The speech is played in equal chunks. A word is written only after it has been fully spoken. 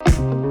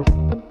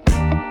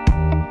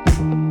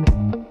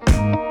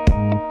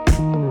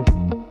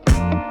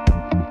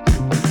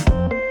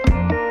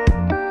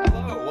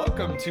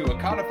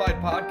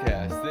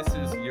podcast. This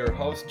is your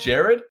host,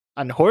 Jared.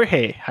 And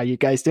Jorge. How you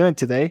guys doing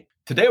today?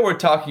 Today we're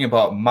talking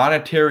about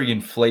monetary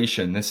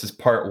inflation. This is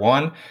part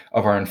one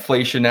of our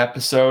inflation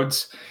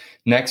episodes.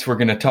 Next, we're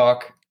going to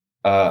talk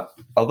a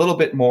little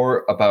bit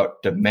more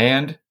about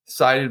demand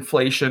side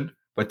inflation.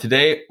 But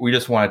today, we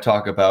just want to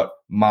talk about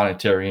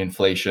monetary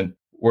inflation.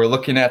 We're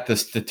looking at the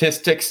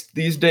statistics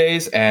these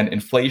days, and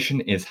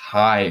inflation is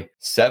high,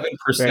 7%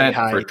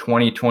 for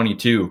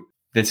 2022.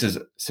 This is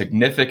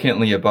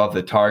significantly above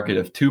the target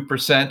of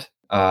 2%.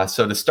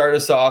 So to start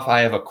us off,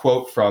 I have a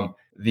quote from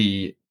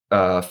the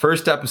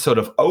first episode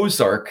of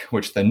Ozark,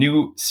 which the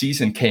new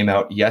season came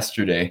out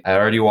yesterday. I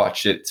already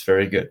watched it. It's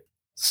very good.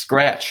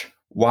 Scratch,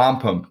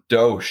 wampum,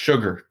 dough,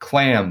 sugar,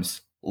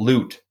 clams,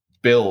 loot,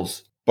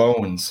 bills,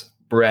 bones,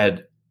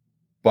 bread,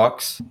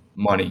 bucks,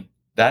 money.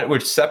 That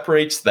which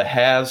separates the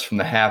haves from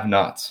the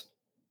have-nots.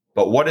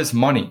 But what is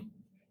money?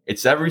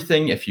 It's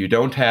everything if you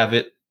don't have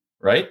it,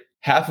 right?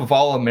 Half of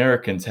all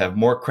Americans have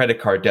more credit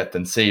card debt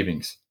than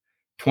savings.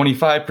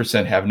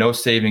 25% have no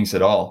savings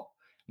at all.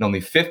 And only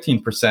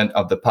 15%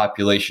 of the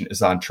population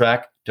is on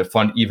track to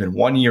fund even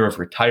 1 year of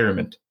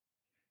retirement.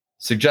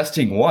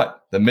 Suggesting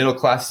what? The middle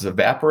class is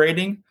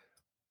evaporating?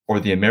 Or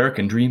the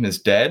American dream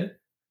is dead?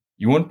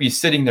 You wouldn't be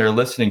sitting there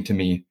listening to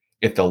me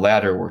if the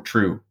latter were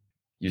true.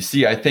 You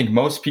see, I think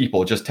most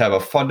people just have a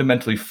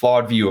fundamentally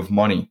flawed view of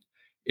money.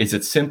 Is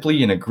it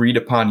simply an agreed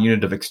upon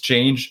unit of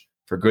exchange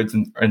for goods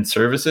and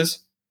services?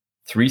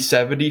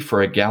 $3.70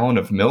 for a gallon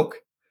of milk?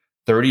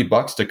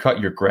 $30 to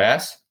cut your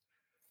grass?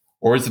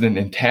 Or is it an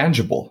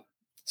intangible?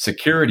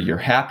 Security or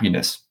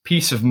happiness?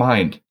 Peace of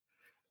mind?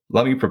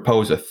 Let me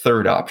propose a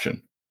third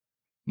option.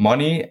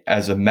 Money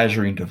as a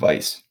measuring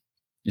device.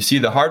 You see,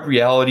 the hard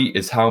reality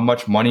is how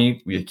much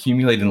money we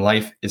accumulate in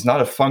life is not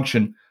a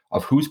function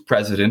of who's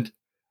president,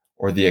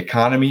 or the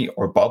economy,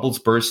 or bubbles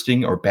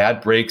bursting, or bad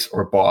breaks,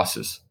 or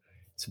bosses.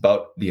 It's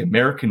about the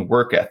American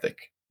work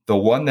ethic, the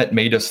one that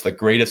made us the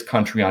greatest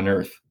country on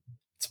earth.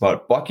 It's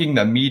about bucking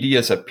the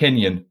media's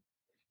opinion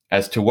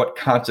as to what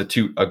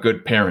constitutes a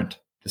good parent,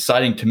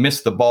 deciding to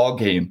miss the ball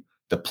game,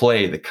 the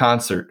play, the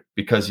concert,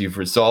 because you've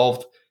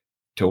resolved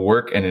to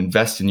work and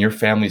invest in your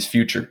family's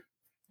future,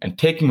 and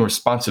taking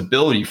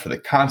responsibility for the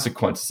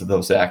consequences of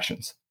those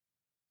actions.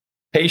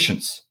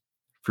 Patience,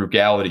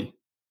 frugality,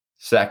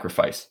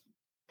 sacrifice.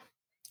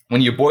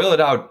 When you boil it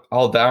out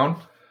all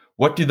down,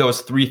 what do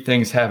those three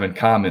things have in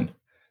common?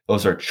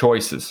 Those are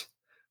choices.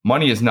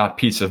 Money is not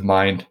peace of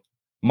mind.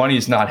 Money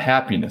is not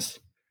happiness.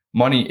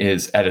 Money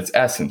is, at its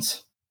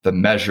essence, the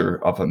measure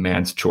of a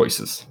man's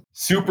choices.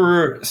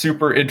 Super,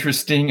 super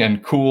interesting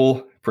and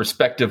cool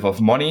perspective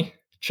of money.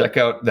 Check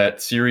out that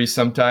series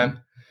sometime.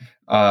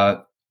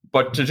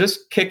 But to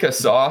just kick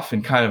us off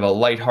in kind of a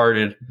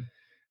lighthearted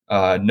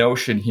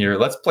notion here,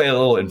 let's play a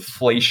little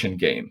inflation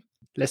game.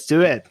 Let's do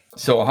it.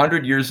 So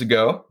 100 years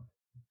ago,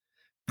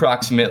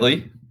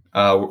 approximately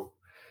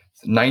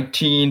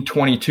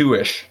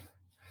 1922-ish.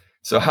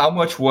 So how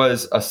much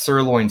was a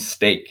sirloin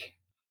steak?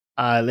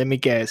 Let me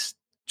guess.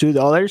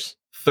 $2?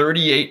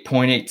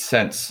 38.8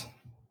 cents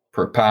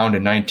per pound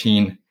in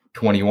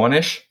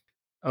 1921-ish.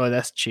 Oh,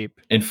 that's cheap.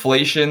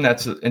 Inflation,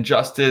 that's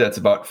adjusted, that's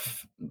about a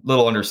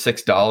little under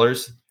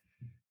 $6.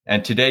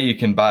 And today you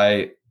can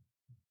buy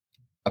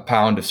a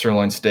pound of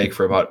sirloin steak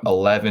for about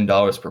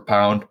 $11 per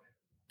pound.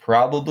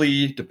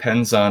 Probably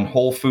depends on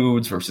Whole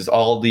Foods versus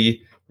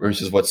Aldi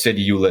versus what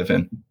city you live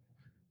in.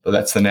 So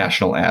that's the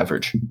national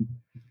average.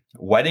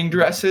 Wedding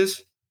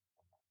dresses,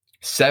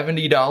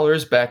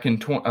 $70 back in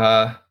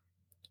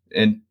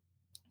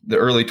the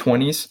early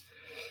 20s,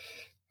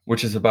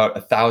 which is about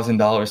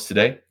 $1,000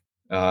 today.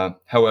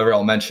 However,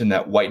 I'll mention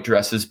that white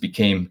dresses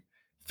became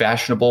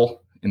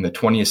fashionable in the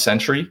 20th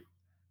century,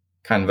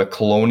 kind of a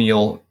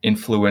colonial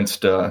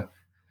influenced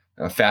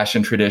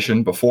fashion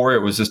tradition. Before, it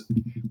was just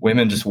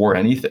women just wore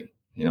anything.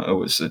 You know, it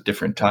was a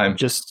different time.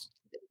 Just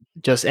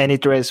any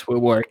dress will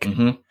work.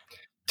 Mm-hmm.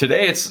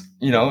 Today, it's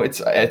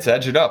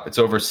edged up. It's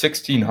over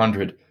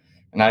 $1,600,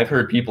 and I've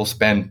heard people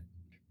spend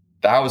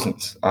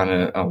thousands on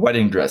a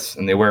wedding dress,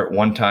 and they wear it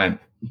one time.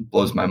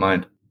 Blows my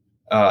mind.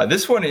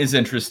 This one is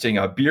interesting.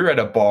 A beer at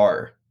a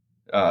bar.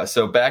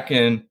 So back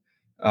in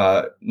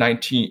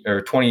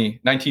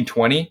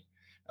 1920,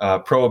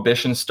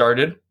 Prohibition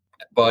started.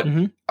 But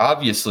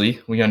obviously,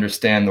 we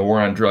understand the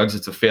war on drugs,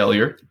 it's a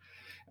failure.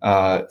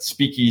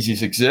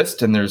 Speakeasies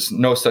exist, and there's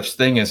no such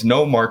thing as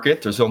no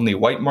market. There's only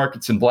white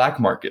markets and black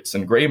markets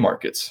and gray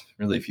markets,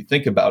 really, if you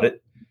think about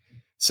it.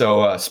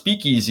 So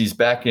speakeasies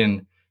back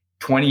in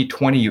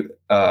 2020,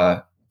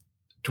 the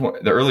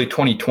early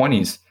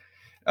 2020s,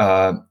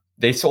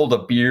 they sold a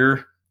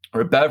beer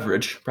or a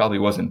beverage, probably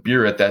wasn't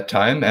beer at that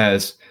time,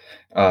 as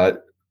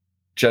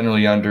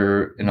generally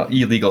under an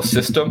illegal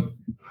system.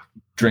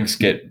 Drinks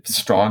get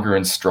stronger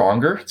and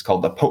stronger. It's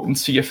called the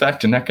potency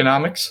effect in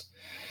economics.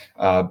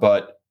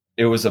 But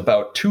it was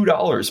about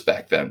 $2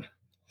 back then.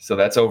 So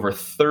that's over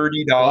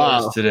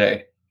 $30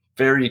 today.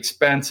 Very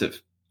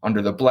expensive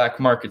under the black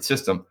market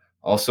system.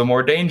 Also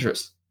more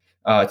dangerous.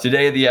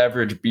 Today, the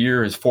average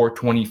beer is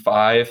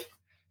 $4.25,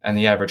 and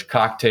the average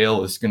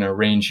cocktail is going to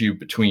range you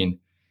between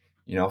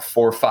 $4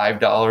 or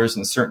 $5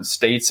 in certain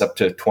states, up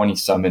to 20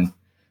 some in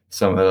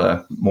some of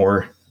the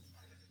more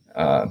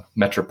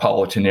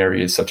metropolitan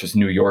areas such as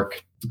New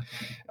York.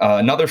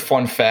 Another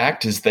fun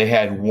fact is they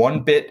had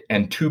 1-bit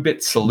and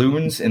 2-bit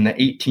saloons in the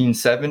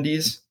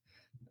 1870s.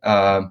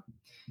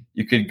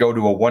 You could go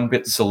to a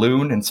 1-bit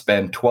saloon and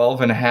spend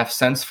 12.5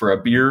 cents for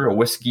a beer, a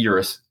whiskey,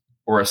 or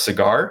a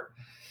cigar.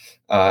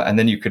 And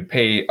then you could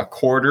pay a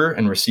quarter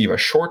and receive a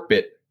short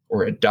bit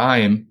or a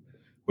dime,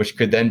 which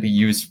could then be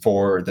used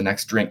for the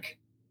next drink.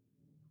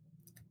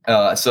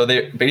 So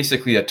they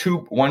basically, a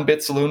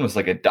 1-bit saloon was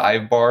like a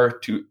dive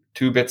bar.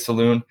 2-bit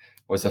saloon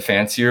was a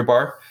fancier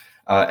bar.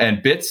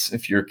 And bits,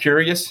 if you're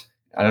curious,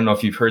 I don't know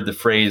if you've heard the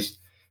phrase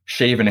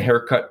shave and a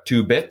haircut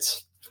 2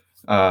 bits,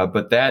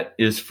 but that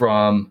is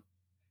from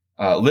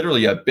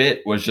literally a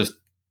bit was just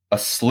a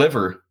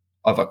sliver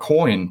of a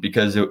coin,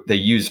 because they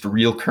used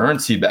real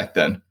currency back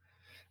then,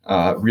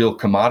 real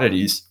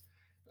commodities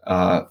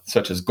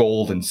such as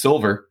gold and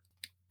silver.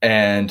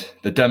 And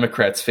the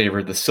Democrats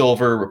favored the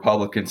silver,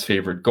 Republicans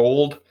favored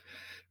gold.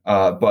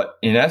 But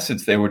in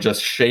essence, they would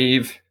just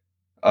shave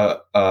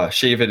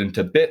it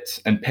into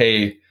bits and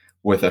pay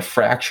with a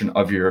fraction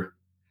of your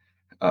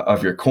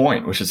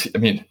coin, which is, I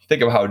mean,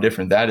 think of how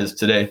different that is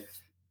today.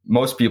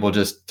 Most people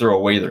just throw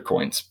away their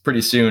coins.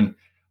 Pretty soon,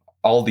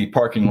 all the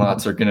parking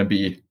lots are going to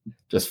be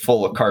just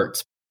full of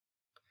carts.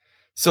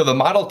 So the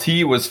Model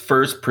T was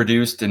first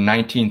produced in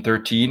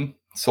 1913,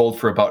 sold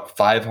for about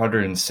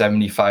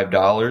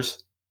 $575.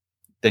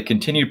 They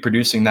continued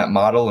producing that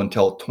model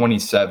until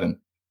 27.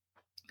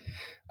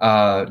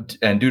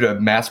 And due to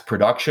mass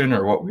production,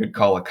 or what we would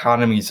call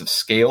economies of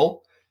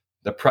scale,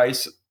 the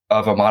price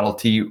of a Model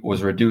T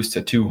was reduced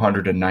to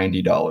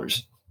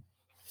 $290.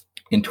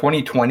 In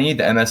 2020,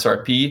 the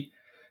MSRP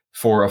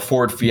for a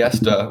Ford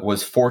Fiesta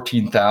was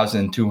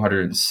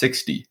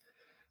 $14,260,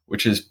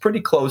 which is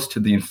pretty close to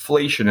the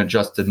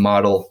inflation-adjusted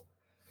Model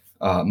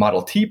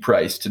T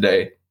price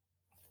today.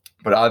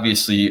 But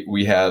obviously,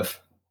 we have,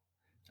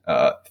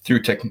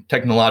 through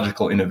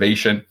technological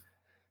innovation,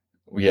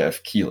 we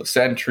have keyless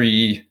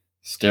entry,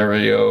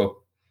 stereo,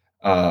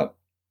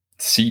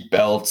 seat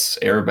belts,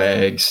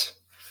 airbags,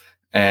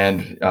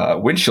 and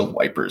windshield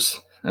wipers.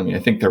 I mean, I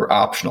think they were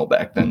optional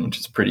back then, which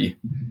is pretty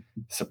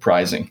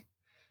surprising.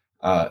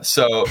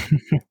 So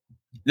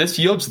this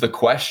yields the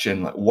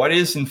question: what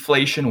is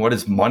inflation? What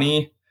is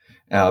money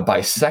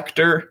by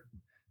sector?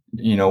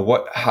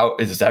 How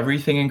does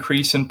everything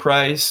increase in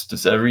price?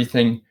 Does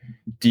everything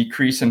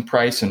decrease in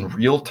price in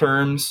real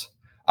terms?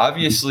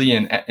 Obviously,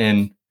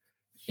 in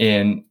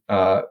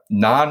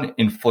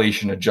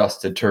non-inflation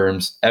adjusted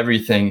terms,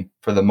 everything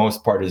for the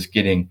most part is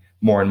getting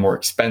more and more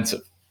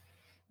expensive.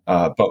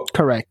 But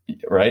Correct.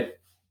 Right.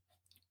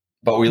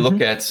 But we look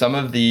at some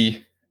of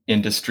the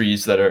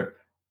industries that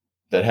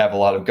have a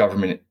lot of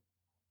government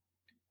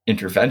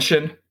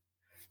intervention,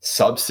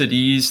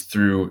 subsidies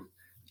through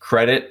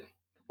credit,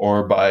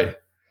 or by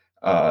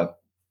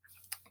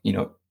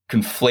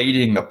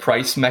conflating the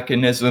price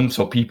mechanism,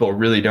 so people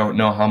really don't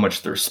know how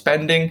much they're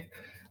spending.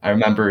 I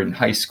remember in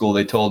high school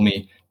they told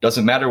me,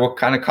 doesn't matter what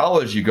kind of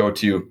college you go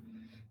to,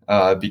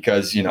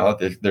 because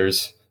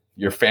there's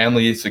your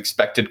family's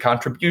expected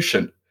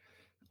contribution.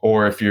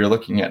 Or if you're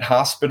looking at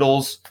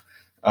hospitals,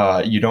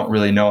 you don't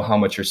really know how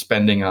much you're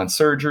spending on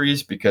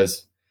surgeries,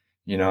 because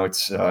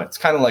it's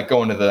kind of like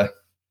going to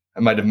I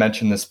might have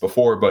mentioned this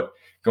before, but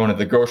going to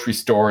the grocery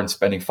store and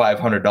spending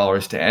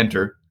 $500 to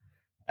enter,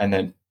 and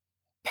then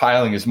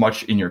piling as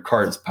much in your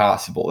cart as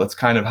possible. That's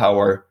kind of how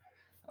our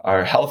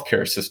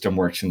healthcare system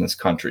works in this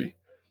country.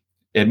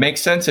 It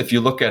makes sense if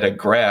you look at a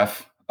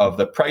graph of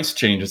the price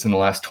changes in the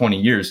last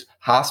 20 years.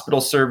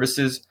 Hospital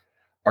services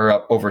are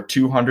up over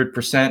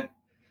 200%,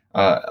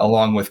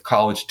 along with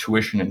college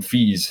tuition and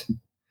fees.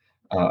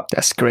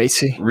 That's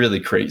crazy. Really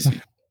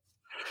crazy.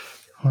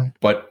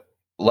 But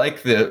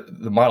like the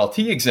Model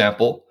T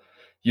example,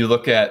 you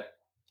look at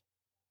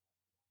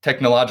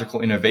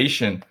technological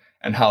innovation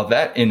and how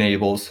that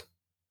enables,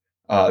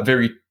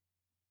 very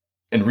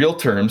in real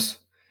terms,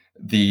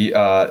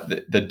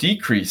 the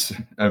decrease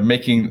of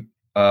making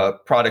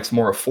products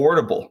more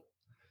affordable,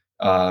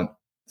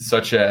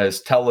 such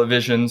as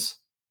televisions,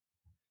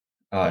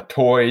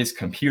 toys,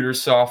 computer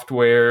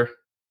software,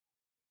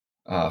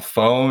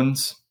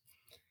 phones.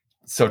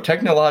 So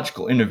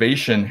technological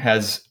innovation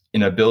has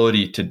an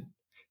ability to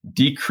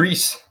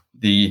decrease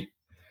the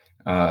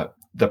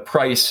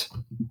price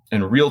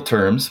in real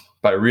terms.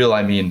 By real,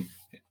 I mean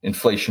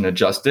inflation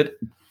adjusted,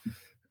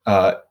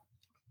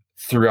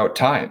 throughout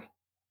time,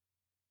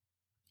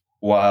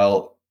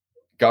 while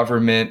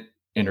government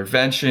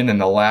intervention and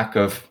the lack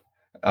of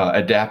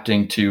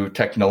adapting to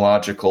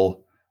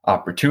technological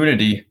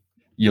opportunity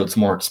yields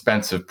more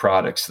expensive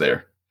products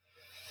there.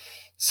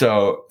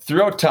 So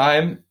throughout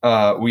time,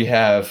 we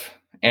have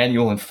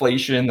annual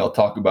inflation. They'll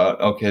talk about,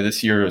 okay,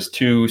 this year is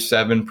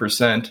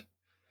 7%.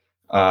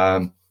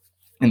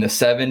 In the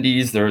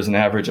 70s, there was an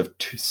average of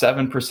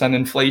 7%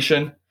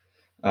 inflation,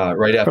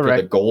 right after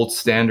Correct. the gold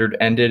standard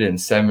ended in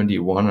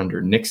 71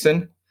 under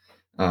Nixon,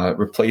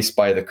 replaced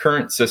by the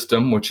current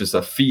system, which is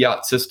a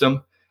fiat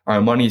system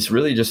our money is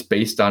really just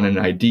based on an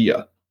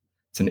idea.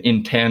 It's an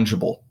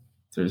intangible.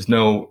 There's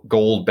no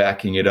gold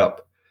backing it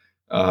up,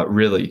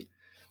 really.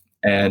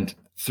 And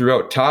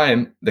throughout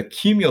time, the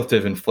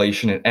cumulative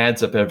inflation, it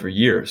adds up every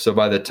year. So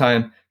by the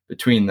time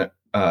between the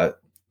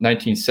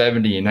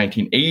 1970 and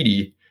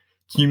 1980,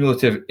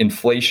 cumulative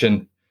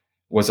inflation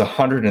was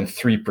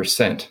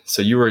 103%.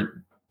 So you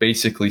were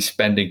basically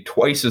spending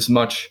twice as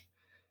much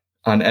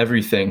on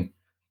everything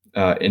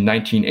in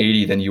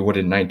 1980 than you would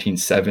in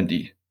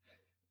 1970.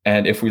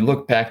 And if we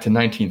look back to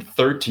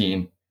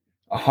 1913,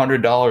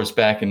 $100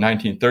 back in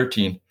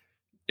 1913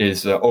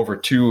 is over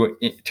two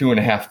and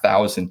a half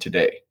thousand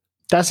today.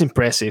 That's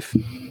impressive.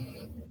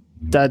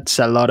 That's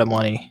a lot of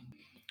money.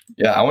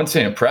 Yeah, I wouldn't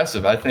say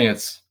impressive. I think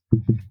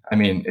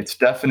it's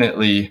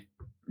definitely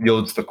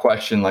yields the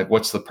question, like,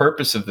 what's the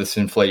purpose of this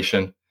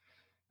inflation?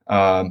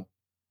 And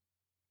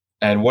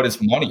what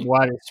is money?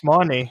 What is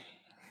money?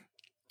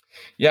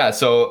 Yeah,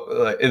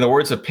 so in the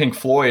words of Pink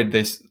Floyd,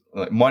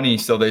 money,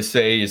 so they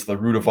say, is the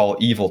root of all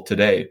evil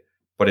today.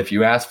 But if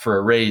you ask for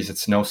a raise,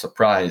 it's no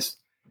surprise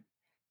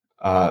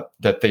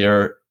that they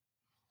are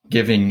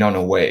giving none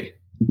away.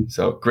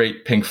 So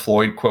great Pink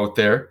Floyd quote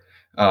there.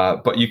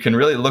 But you can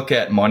really look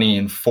at money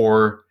in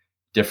four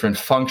different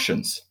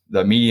functions.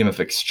 The medium of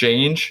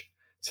exchange.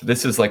 So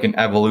this is like an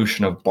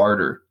evolution of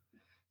barter.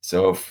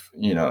 So if,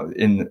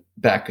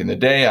 back in the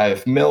day, I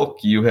have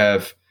milk, you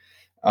have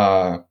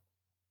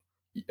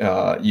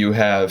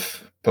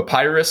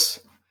papyrus.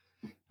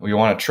 We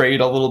want to trade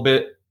a little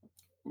bit.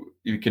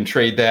 You can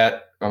trade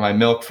that my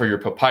milk for your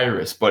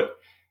papyrus, but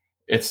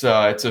it's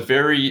a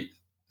very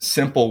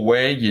simple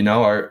way.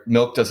 Our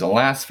milk doesn't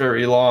last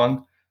very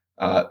long.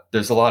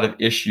 There's a lot of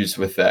issues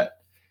with that.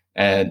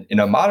 And in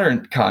a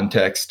modern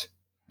context,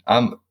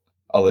 I'm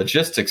a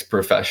logistics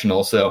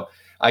professional, so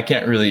I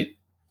can't really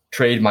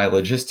trade my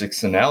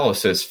logistics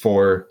analysis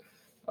for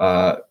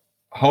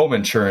home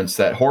insurance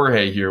that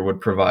Jorge here would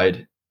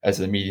provide as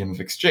a medium of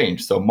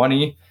exchange. So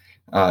money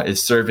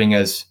is serving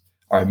as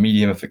our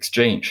medium of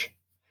exchange.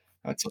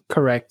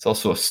 Correct. It's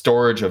also a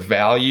storage of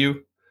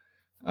value.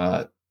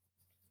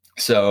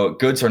 So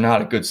goods are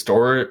not a good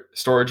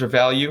storage of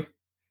value.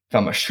 If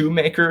I'm a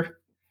shoemaker,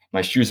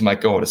 my shoes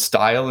might go out of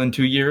style in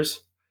 2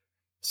 years.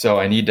 So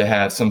I need to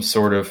have some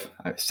sort of,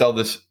 I sell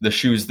the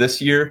shoes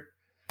this year,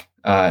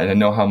 and I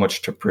know how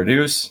much to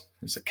produce.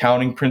 There's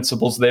accounting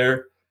principles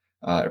there.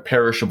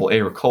 Perishable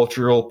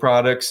agricultural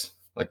products,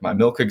 like my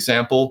milk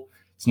example,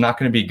 it's not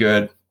going to be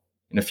good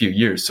in a few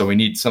years. So we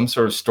need some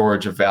sort of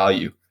storage of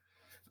value.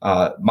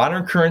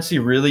 Modern currency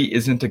really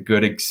isn't a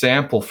good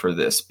example for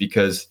this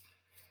because,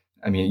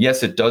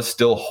 yes, it does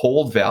still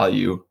hold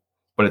value,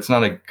 but it's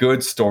not a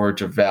good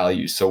storage of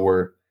value. So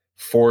we're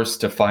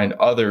forced to find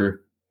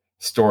other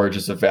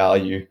storages of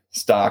value,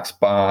 stocks,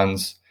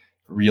 bonds,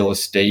 real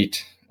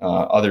estate,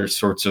 other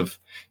sorts of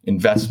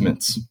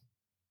investments.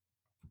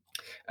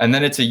 And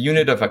then it's a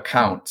unit of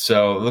account.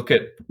 So look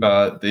at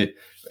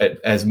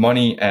as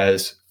money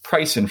as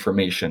price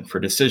information for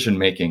decision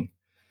making.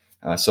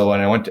 So when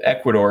I went to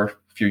Ecuador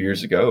a few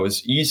years ago, it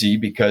was easy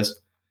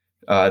because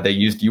they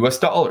used US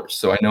dollars.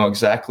 So I know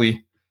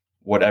exactly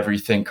what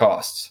everything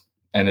costs.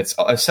 And it's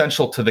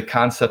essential to the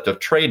concept of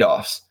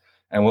trade-offs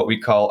and what we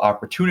call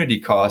opportunity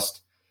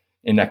cost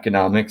in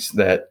economics,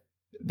 that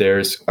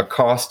there's a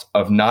cost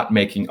of not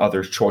making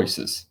other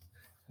choices.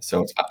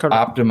 So it's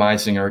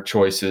optimizing our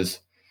choices.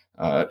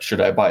 Should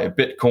I buy a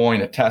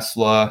Bitcoin, a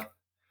Tesla,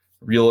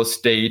 real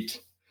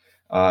estate?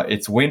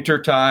 It's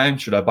winter time.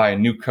 Should I buy a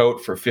new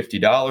coat for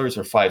 $50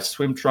 or 5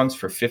 swim trunks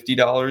for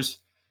 $50?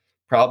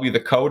 Probably the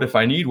coat if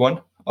I need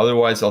one.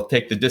 Otherwise, I'll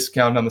take the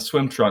discount on the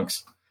swim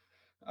trunks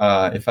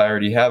if I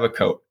already have a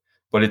coat.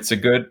 But it's a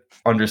good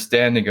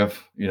understanding of,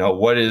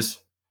 what is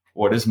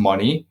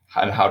money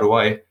and how do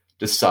I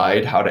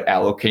decide how to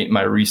allocate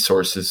my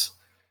resources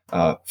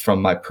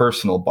from my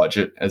personal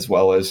budget, as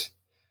well as,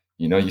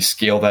 you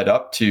scale that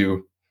up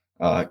to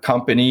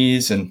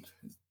companies, and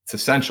it's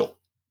essential.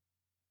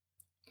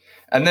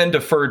 And then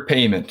deferred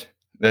payment.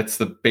 That's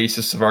the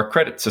basis of our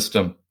credit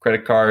system,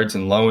 credit cards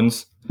and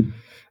loans.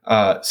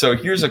 So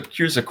here's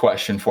a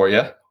question for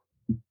you.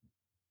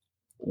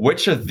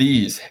 Which of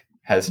these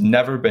has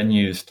never been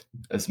used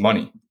as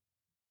money?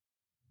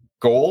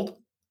 Gold,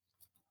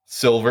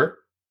 silver,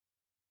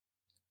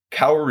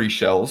 cowrie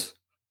shells,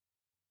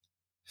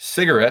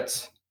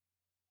 cigarettes,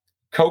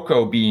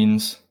 cocoa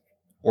beans,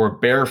 or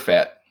bear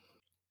fat?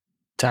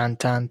 Tan,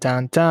 tan,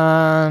 tan,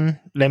 tan.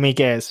 Let me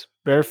guess.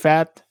 Bear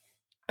fat?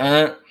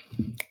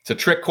 It's a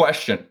trick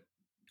question.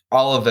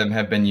 All of them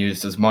have been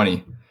used as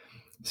money.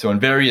 So in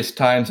various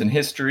times in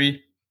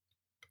history,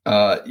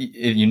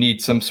 you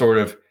need some sort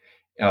of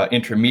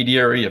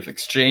intermediary of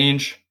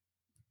exchange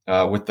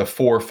with the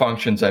 4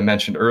 functions I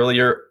mentioned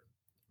earlier.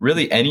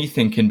 Really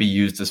anything can be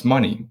used as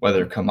money,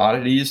 whether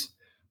commodities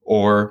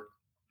or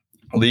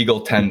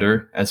legal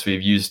tender, as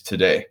we've used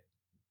today.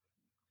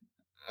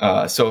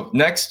 So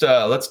next,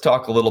 let's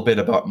talk a little bit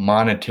about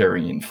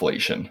monetary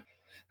inflation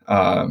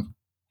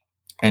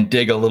and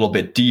dig a little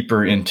bit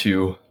deeper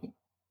into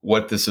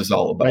what this is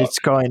all about. What's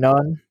going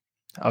on?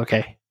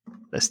 Okay,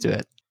 let's do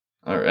it.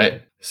 All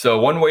right. So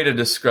one way to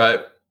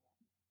describe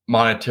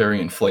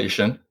monetary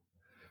inflation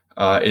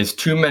is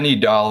too many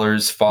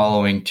dollars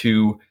following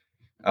too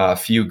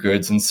few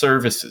goods and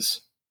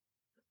services.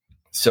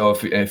 So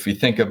if we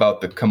think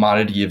about the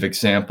commodity of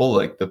example,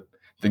 like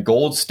the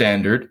gold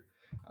standard,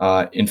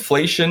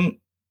 inflation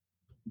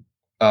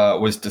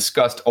was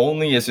discussed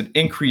only as an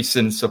increase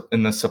in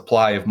the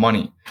supply of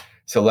money.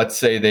 So let's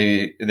say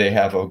they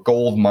have a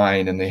gold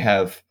mine and they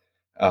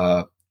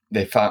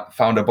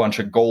found a bunch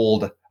of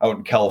gold out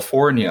in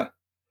California.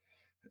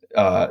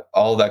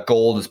 All that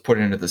gold is put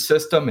into the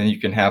system, and you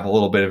can have a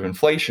little bit of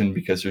inflation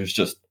because there's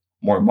just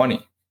more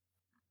money.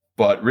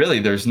 But really,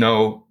 there's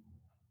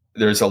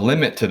a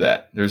limit to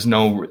that. There's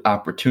no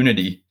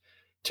opportunity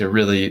to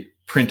really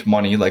print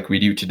money like we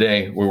do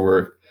today,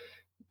 where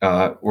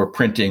we're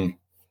printing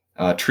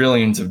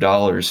trillions of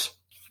dollars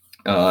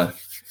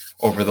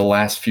over the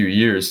last few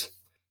years,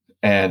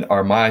 and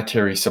our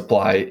monetary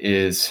supply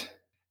is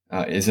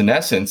in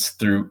essence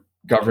through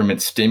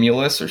government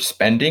stimulus or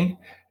spending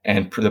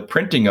and the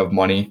printing of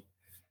money.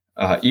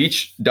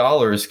 Each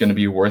dollar is going to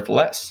be worth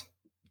less,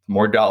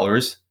 more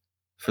dollars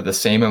for the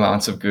same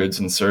amounts of goods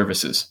and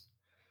services.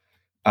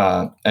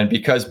 And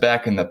because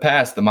back in the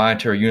past, the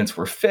monetary units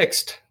were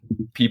fixed,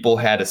 people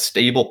had a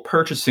stable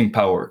purchasing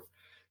power.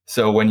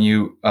 So when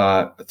you,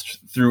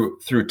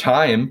 through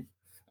time,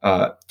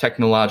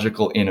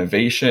 technological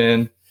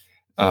innovation,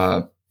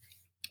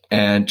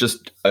 and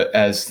just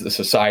as the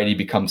society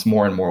becomes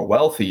more and more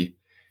wealthy,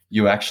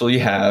 you actually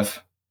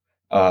have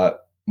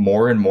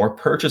more and more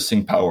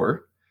purchasing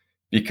power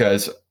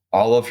because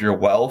all of your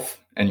wealth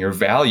and your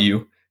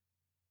value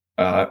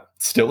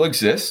still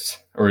exists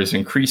or is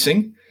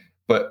increasing,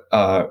 but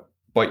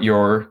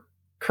your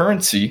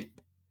currency,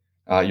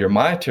 your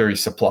monetary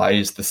supply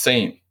is the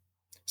same.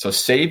 So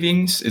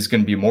savings is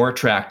going to be more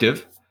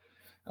attractive.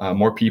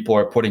 More people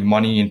are putting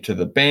money into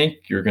the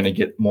bank. You're going to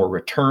get more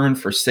return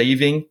for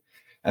saving.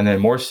 And then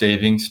more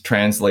savings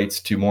translates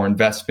to more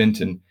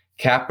investment in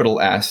capital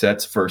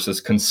assets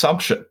versus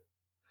consumption.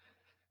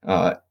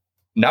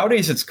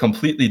 Nowadays, it's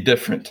completely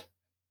different.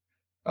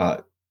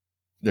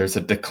 There's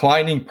a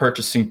declining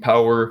purchasing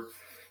power.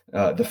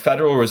 The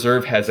Federal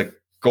Reserve has a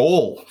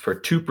goal for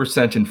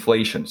 2%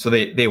 inflation. So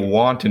they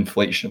want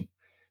inflation.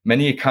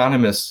 Many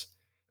economists,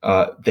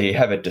 they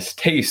have a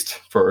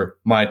distaste for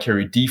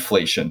monetary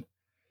deflation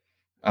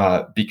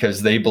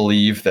because they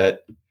believe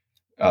that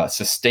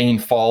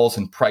sustained falls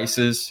in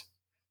prices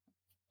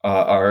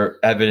are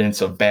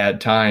evidence of bad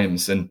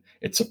times, and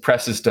it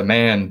suppresses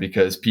demand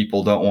because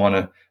people don't want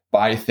to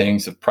buy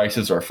things if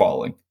prices are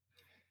falling.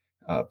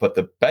 But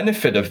the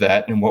benefit of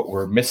that and what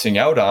we're missing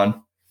out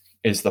on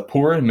is the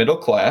poor and middle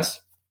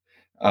class.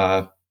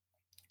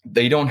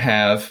 They don't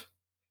have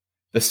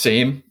the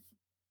same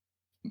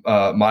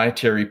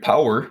monetary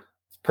power,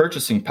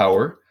 purchasing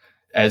power,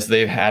 as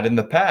they've had in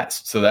the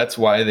past. So that's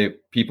why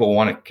people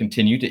want to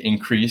continue to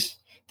increase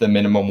the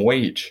minimum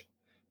wage.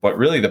 But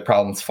really, the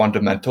problem's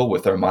fundamental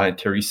with our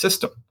monetary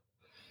system.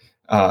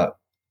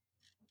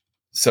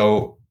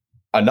 So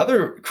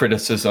another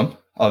criticism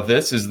of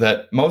this is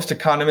that most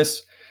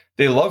economists,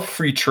 they love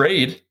free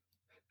trade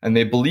and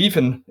they believe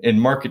in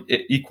market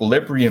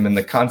equilibrium and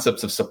the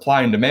concepts of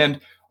supply and demand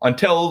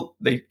until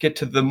they get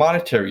to the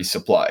monetary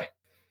supply.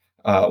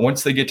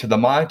 Once they get to the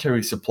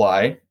monetary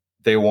supply,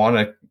 they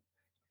want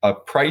a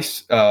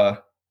price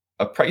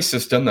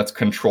system that's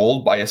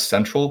controlled by a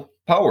central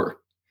power,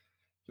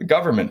 the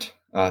government.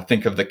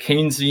 Think of the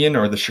Keynesian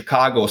or the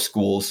Chicago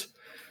schools.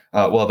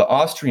 Well, the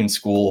Austrian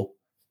school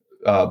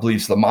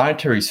believes the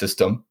monetary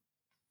system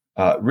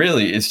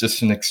really is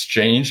just an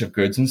exchange of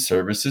goods and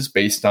services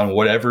based on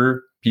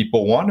whatever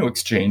people want to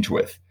exchange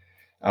with.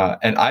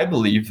 And I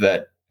believe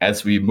that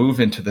as we move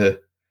into the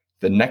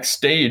next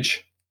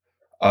stage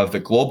of the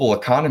global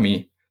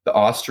economy, the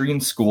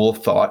Austrian school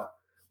of thought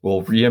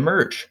will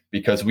reemerge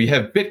because we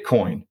have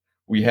Bitcoin,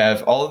 we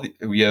have all these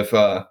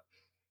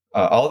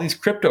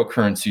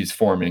cryptocurrencies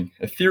forming,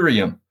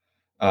 Ethereum,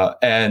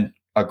 and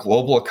a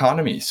global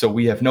economy. So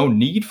we have no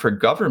need for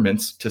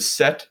governments to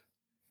set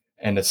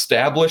and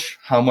establish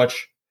how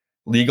much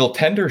legal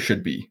tender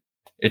should be.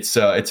 It's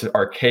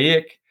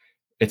archaic,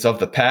 it's of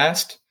the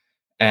past,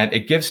 and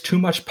it gives too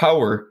much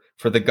power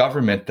for the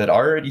government that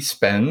already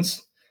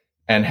spends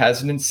and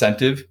has an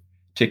incentive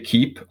to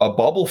keep a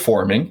bubble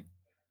forming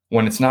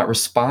when it's not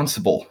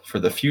responsible for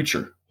the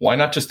future. Why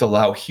not just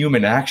allow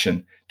human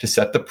action to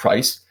set the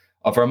price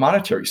of our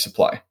monetary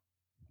supply?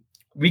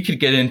 We could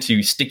get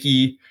into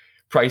sticky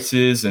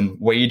prices and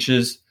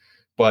wages,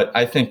 but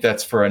I think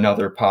that's for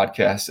another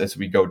podcast as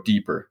we go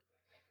deeper.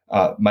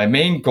 My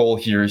main goal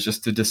here is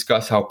just to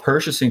discuss how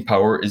purchasing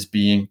power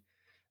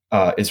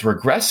is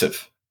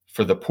regressive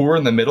for the poor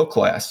and the middle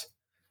class,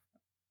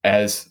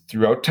 as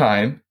throughout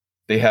time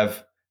they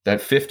have that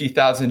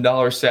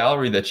 $50,000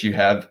 salary that you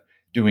have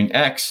doing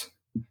X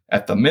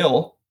at the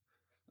mill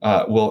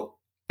will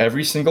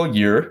every single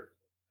year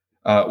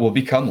will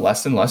become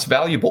less and less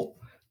valuable.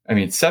 I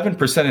mean,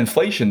 7%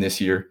 inflation this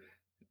year.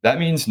 That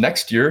means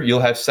next year you'll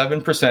have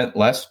 7%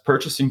 less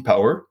purchasing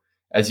power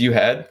as you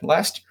had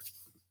last year.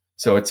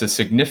 So it's a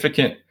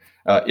significant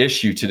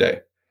issue today.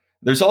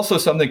 There's also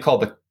something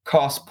called the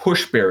cost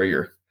push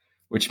barrier,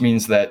 which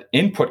means that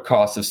input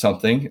cost of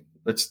something,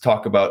 let's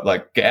talk about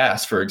like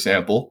gas, for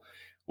example,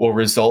 will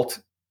result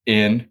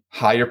in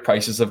higher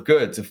prices of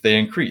goods if they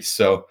increase.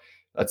 So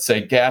let's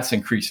say gas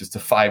increases to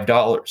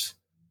 $5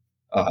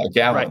 a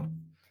gallon. Right.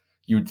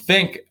 You'd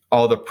think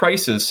all the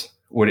prices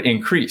would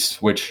increase,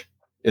 which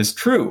is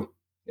true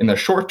in the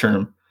short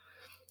term.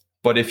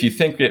 But if you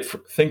think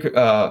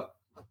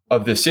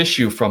of this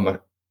issue from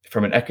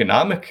an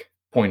economic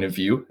point of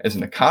view, as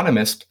an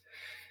economist,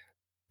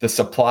 the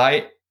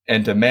supply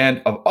and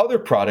demand of other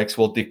products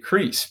will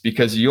decrease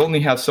because you only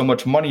have so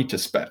much money to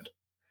spend.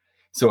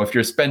 So if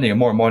you're spending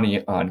more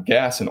money on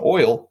gas and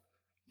oil,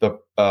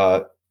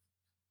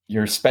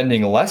 you're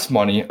spending less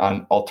money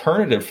on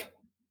other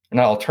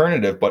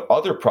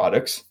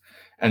products,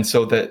 and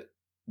so that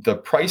the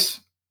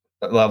price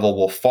level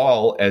will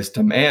fall as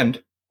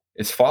demand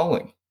is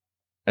falling,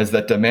 as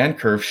that demand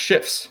curve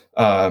shifts.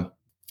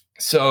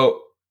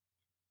 So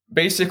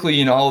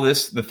basically, in all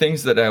this, the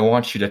things that I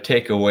want you to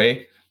take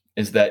away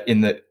is that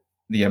in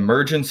the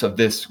emergence of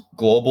this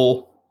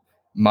global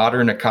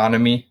modern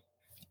economy,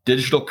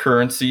 digital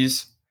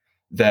currencies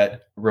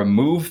that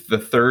remove the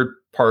third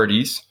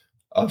parties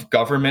of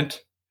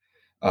government,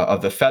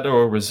 of the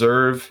Federal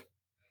Reserve,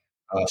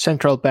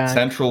 Central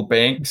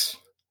banks,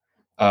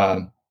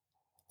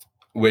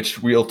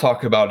 which we'll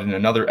talk about in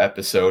another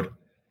episode,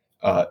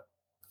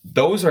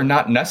 those are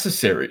not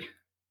necessary.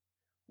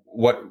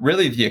 What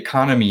really the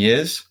economy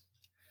is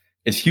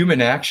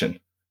human action.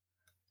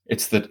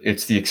 It's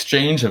the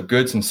exchange of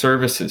goods and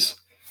services.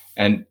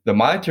 And the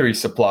monetary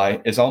supply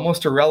is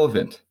almost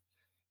irrelevant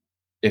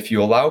if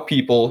you allow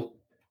people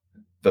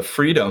the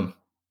freedom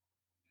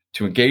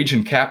to engage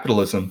in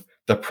capitalism.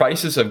 The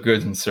prices of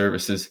goods and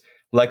services,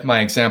 like my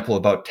example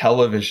about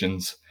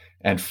televisions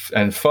and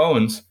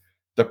phones,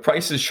 the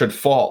prices should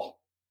fall.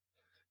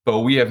 But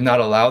we have not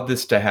allowed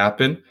this to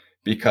happen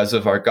because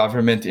of our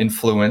government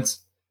influence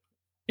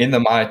in the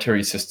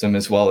monetary system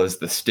as well as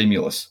the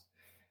stimulus.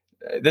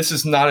 This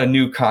is not a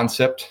new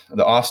concept.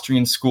 The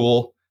Austrian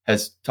school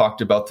has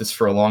talked about this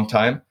for a long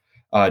time.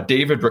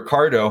 David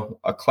Ricardo,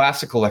 a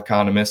classical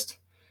economist,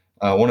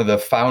 one of the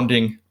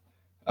founding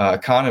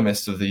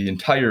economists of the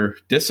entire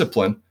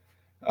discipline,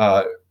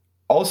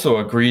 also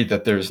agreed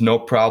that there's no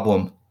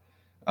problem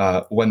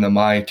when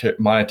the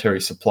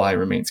monetary supply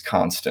remains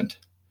constant.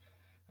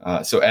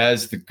 So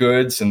as the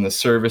goods and the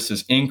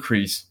services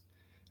increase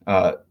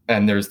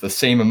and there's the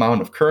same amount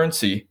of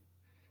currency,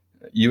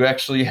 you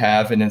actually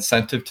have an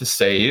incentive to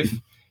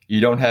save.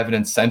 You don't have an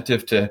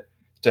incentive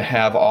to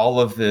have all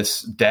of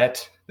this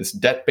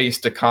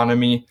debt-based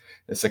economy,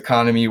 this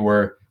economy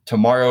where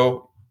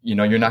tomorrow,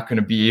 you're not going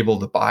to be able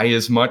to buy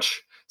as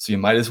much. So you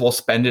might as well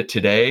spend it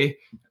today,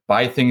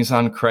 buy things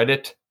on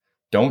credit,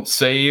 don't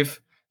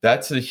save.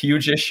 That's a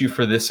huge issue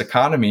for this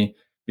economy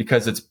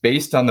because it's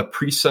based on the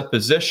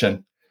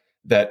presupposition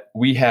that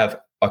we have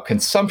a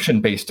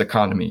consumption-based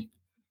economy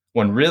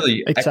when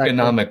really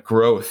economic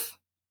growth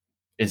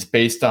is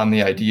based on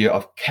the idea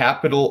of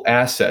capital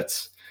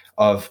assets,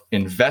 of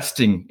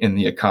investing in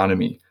the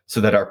economy so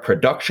that our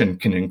production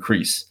can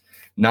increase,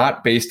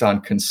 not based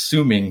on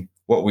consuming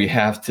what we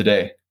have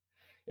today.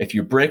 If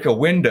you break a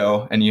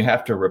window and you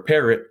have to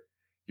repair it,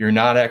 you're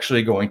not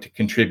actually going to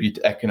contribute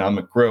to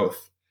economic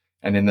growth.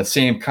 And in the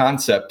same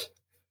concept,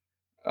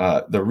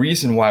 the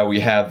reason why we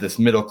have this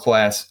middle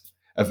class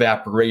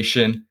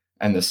evaporation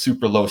and the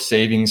super low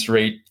savings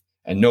rate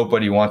and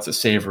nobody wants to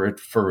save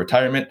for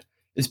retirement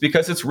is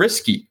because it's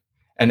risky.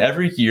 And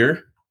every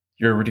year,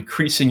 you're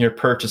decreasing your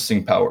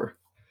purchasing power.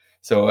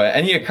 So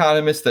any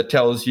economist that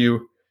tells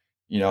you,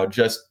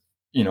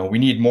 we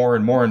need more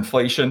and more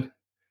inflation,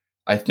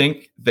 I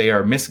think they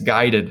are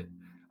misguided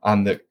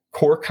on the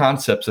core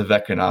concepts of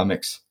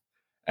economics.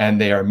 And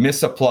they are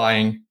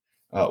misapplying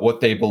what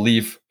they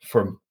believe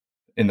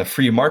in the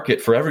free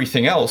market for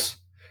everything else.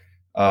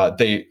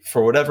 They,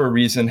 for whatever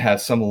reason, have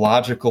some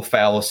logical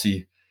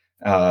fallacy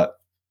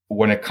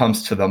when it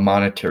comes to the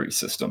monetary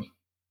system.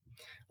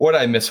 What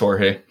did I miss,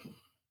 Jorge?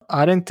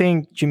 I don't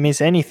think you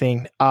miss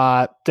anything.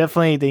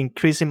 Definitely the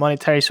increasing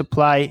monetary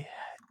supply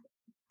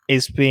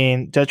is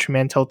being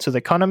detrimental to the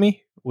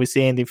economy. We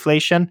see in the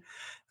inflation.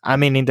 I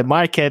mean, in the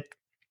market,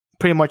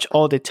 pretty much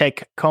all the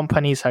tech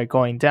companies are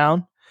going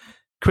down.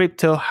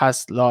 Crypto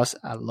has lost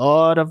a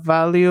lot of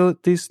value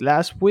this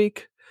last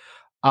week.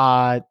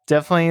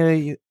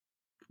 Definitely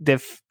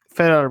the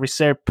Federal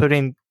Reserve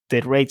putting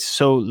the rates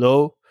so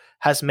low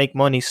has made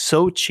money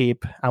so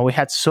cheap, and we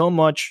had so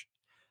much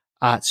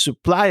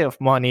supply of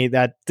money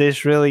that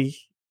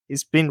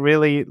it's been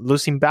really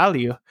losing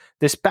value.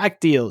 The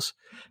SPAC deals,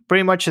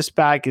 pretty much a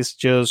SPAC is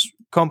just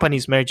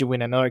companies merging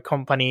with another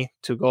company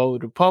to go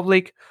to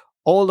public.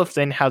 All of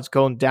them has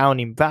gone down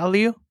in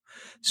value.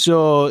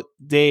 So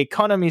the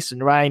economists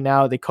right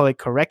now, they call it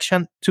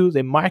correction to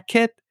the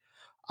market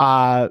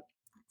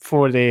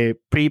for the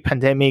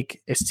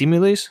pre-pandemic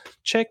stimulus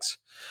checks.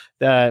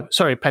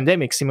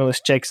 Pandemic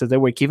stimulus checks that they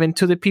were given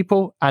to the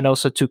people and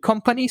also to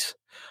companies.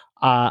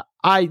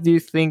 I do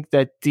think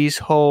that this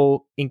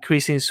whole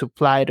increasing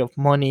supply of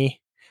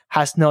money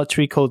has not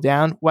trickled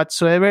down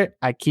whatsoever.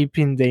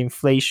 Keeping the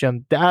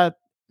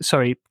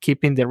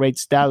keeping the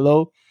rates that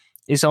low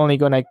is only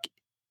gonna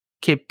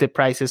keep the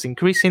prices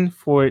increasing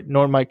for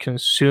normal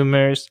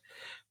consumers,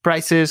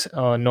 prices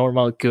on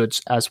normal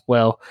goods as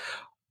well.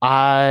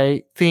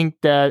 I think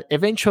that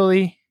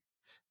eventually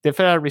the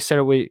Federal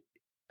Reserve will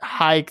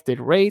hike the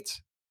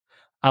rates,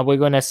 and we're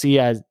gonna see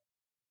a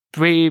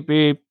very,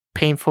 very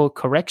painful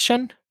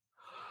correction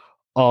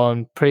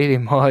on pretty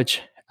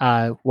much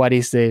what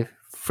is the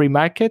free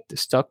market, the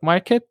stock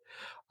market.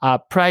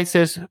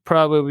 Prices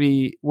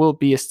probably will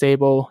be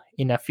stable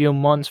in a few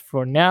months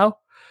from now.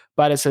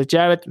 But as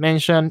Jared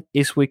mentioned,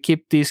 is we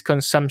keep this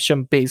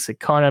consumption-based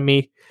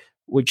economy,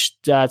 which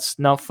does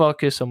not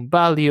focus on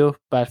value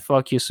but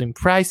focus on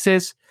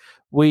prices,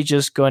 we're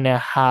just gonna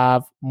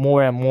have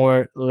more and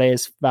more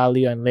less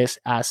value and less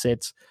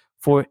assets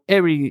for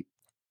every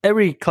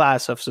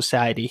class of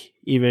society,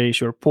 either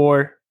if you're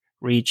poor,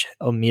 rich,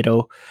 or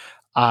middle.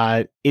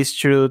 It's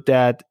true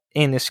that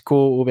in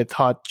school we were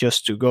taught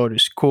just to go to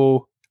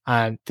school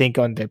and think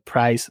on the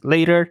price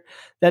later.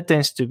 That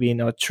tends to be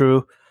not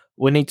true.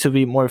 We need to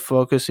be more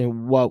focused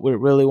in what we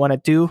really want to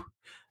do.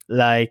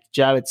 Like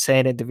Javed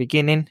said at the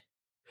beginning,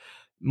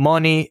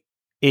 money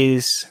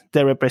is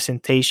the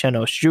representation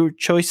of your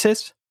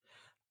choices,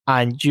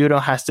 and you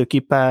don't have to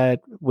keep up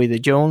with the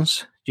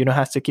Jones. You don't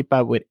have to keep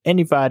up with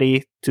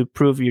anybody to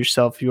prove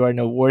yourself you are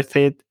not worth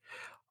it,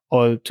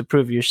 or to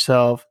prove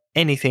yourself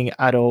anything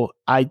at all.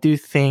 I do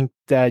think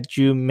that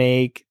you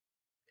make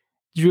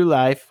your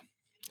life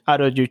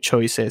out of your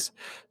choices.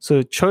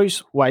 So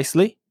choice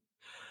wisely.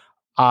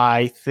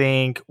 I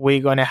think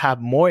we're going to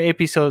have more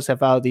episodes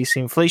about this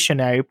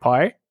inflationary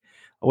part.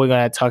 We're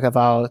going to talk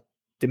about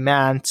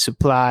demand,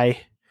 supply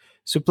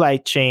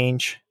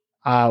change,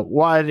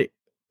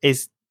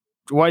 is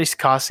what is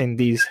causing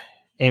these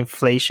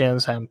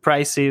inflations and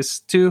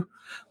prices to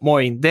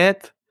more in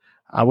depth.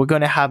 We're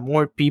going to have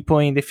more people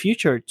in the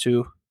future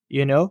too.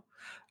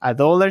 A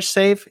dollar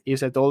saved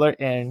is a dollar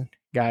earned,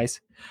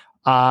 guys.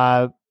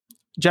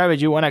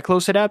 Jared, you want to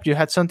close it up? You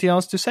had something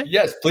else to say?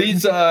 Yes,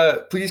 please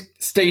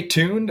stay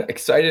tuned.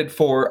 Excited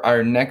for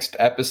our next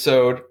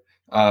episode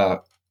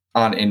on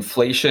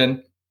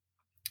inflation.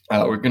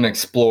 We're going to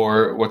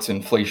explore what's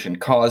inflation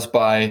caused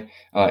by,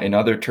 in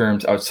other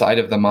terms, outside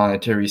of the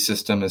monetary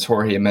system, as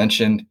Jorge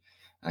mentioned.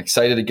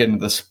 Excited to get into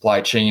the supply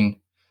chain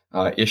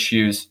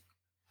issues.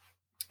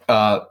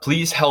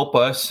 Please help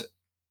us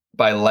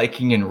by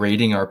liking and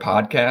rating our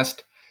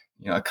podcast.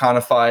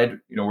 Econified,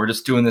 we're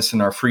just doing this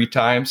in our free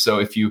time. So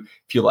if you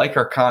like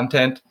our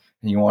content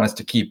and you want us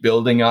to keep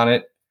building on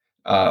it,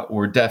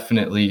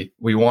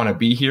 we want to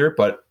be here.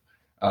 But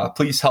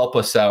please help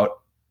us out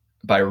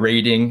by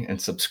rating and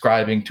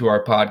subscribing to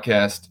our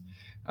podcast,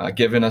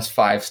 giving us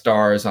 5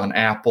 stars on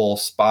Apple,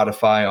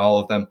 Spotify, all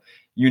of them.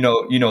 You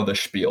know the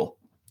spiel.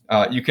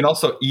 You can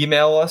also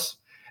email us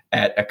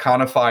at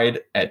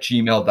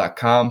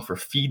econified@gmail.com for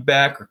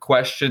feedback or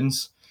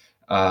questions.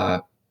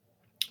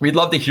 We'd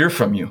love to hear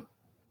from you.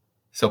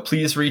 So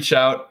please reach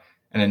out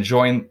and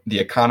join the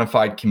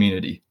Econified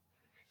community.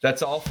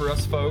 That's all for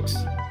us, folks,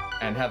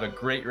 and have a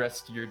great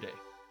rest of your day.